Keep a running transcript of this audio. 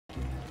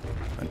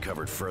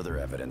Uncovered further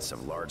evidence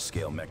of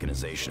large-scale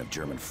mechanization of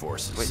German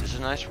forces. Wait, this is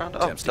a nice round? Oh,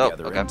 Attempts to dope.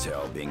 gather Okay.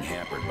 intel being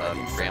hampered by the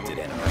infected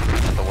enemy.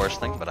 Not the worst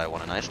thing, but I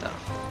want a nice staff.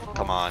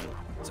 Come on.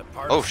 It's a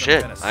part Oh of some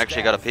shit, kind of I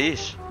actually got a staff.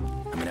 piece.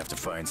 I'm gonna have to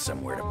find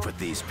somewhere to put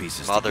these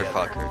pieces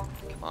Motherfucker. together.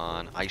 Come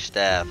on, ice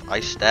staff,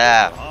 ice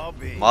staff. I'll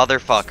be.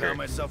 Motherfucker. Found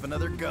myself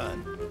another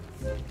gun.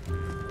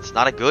 It's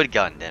not a good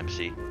gun,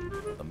 Dempsey.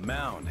 A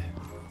mound.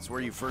 It's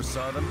where you first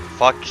saw them.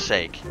 Fuck's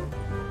sake.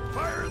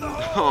 Fire the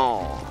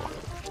hole! Oh.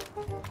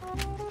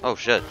 Oh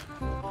shit.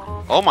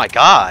 Oh my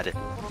god.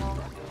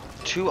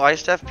 2 ice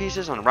staff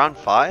pieces on round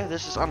 5?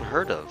 This is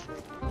unheard of.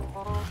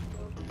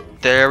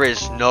 There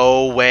is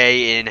no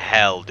way in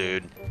hell,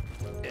 dude.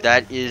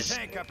 That is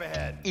Tank up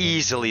ahead.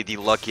 easily the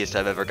luckiest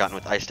I've ever gotten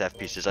with ice staff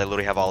pieces. I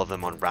literally have all of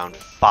them on round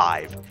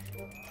 5.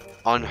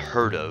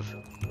 Unheard of.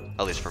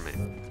 At least for me.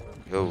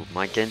 Yo,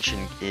 my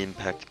Genshin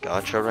Impact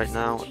gacha right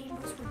now,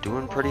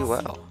 doing pretty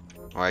well.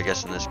 Or I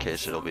guess in this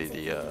case it'll be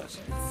the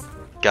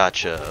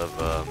gacha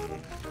of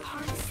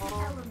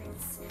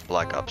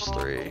Black Ops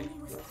 3.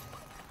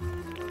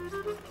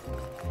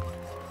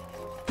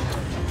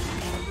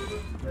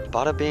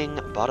 Bada bing,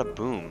 bada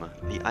boom.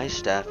 The ice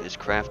staff is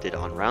crafted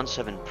on round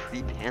 7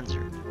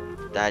 pre-panzer.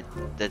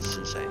 That's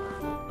insane.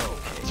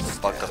 Let's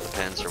buck up the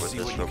panzer with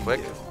this real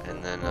quick,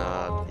 and then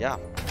yeah.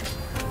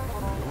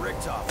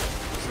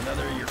 Richtofen. Is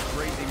another of your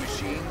crazy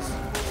machines?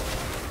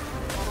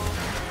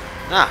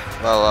 Ah,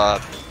 well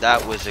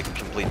that was a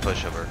complete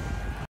pushover.